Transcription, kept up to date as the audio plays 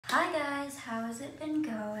Hi guys, how has it been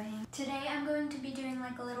going? Today I'm going to be doing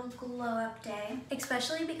like a little glow up day,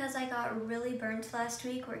 especially because I got really burnt last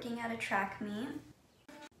week working at a track meet.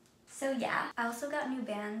 So yeah, I also got new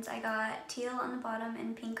bands. I got teal on the bottom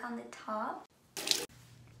and pink on the top.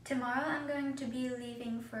 Tomorrow I'm going to be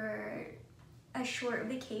leaving for a short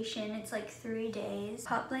vacation. It's like 3 days.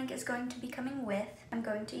 Pop Blank is going to be coming with. I'm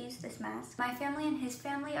going to use this mask. My family and his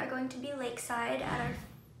family are going to be lakeside at our...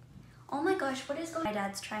 Oh my gosh, what is going on? My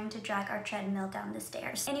dad's trying to drag our treadmill down the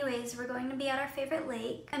stairs. Anyways, we're going to be at our favorite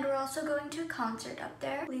lake and we're also going to a concert up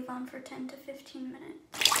there. Leave on for 10 to 15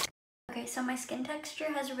 minutes. Okay, so my skin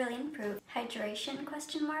texture has really improved. Hydration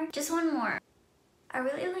question mark. Just one more. I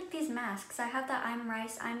really like these masks. I have the I'm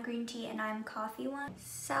rice, I'm green tea, and I'm coffee one.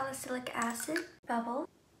 Salicylic acid, bubble,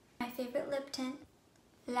 my favorite lip tint.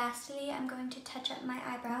 Lastly, I'm going to touch up my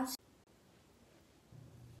eyebrows.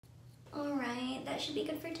 Alright, that should be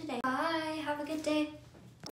good for today. Bye, have a good day.